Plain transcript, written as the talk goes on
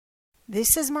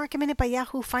This is Market Minute by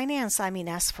Yahoo Finance. I'm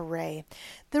Ines Ferre.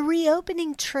 The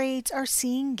reopening trades are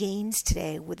seeing gains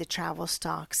today with the travel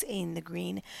stocks in the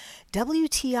green.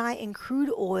 WTI and crude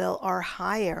oil are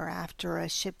higher after a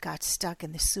ship got stuck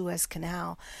in the Suez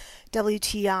Canal.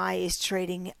 WTI is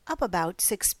trading up about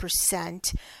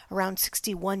 6%, around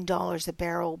 $61 a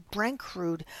barrel. Brent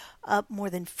crude up more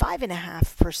than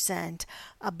 5.5%,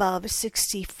 above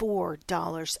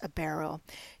 $64 a barrel.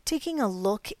 Taking a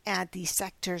look at the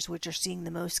sectors which are seeing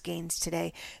the most gains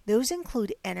today, those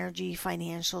include energy,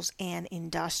 financials, and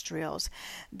industrials.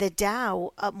 The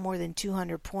Dow up more than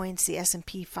 200 points, the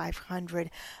S&P 500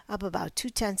 up about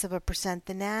 0.2%,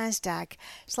 the Nasdaq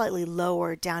slightly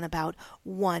lower, down about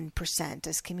 1%,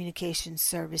 as communication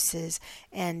services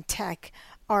and tech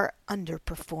are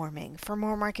underperforming. For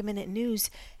more Market Minute news,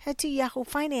 head to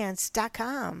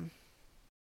yahoofinance.com.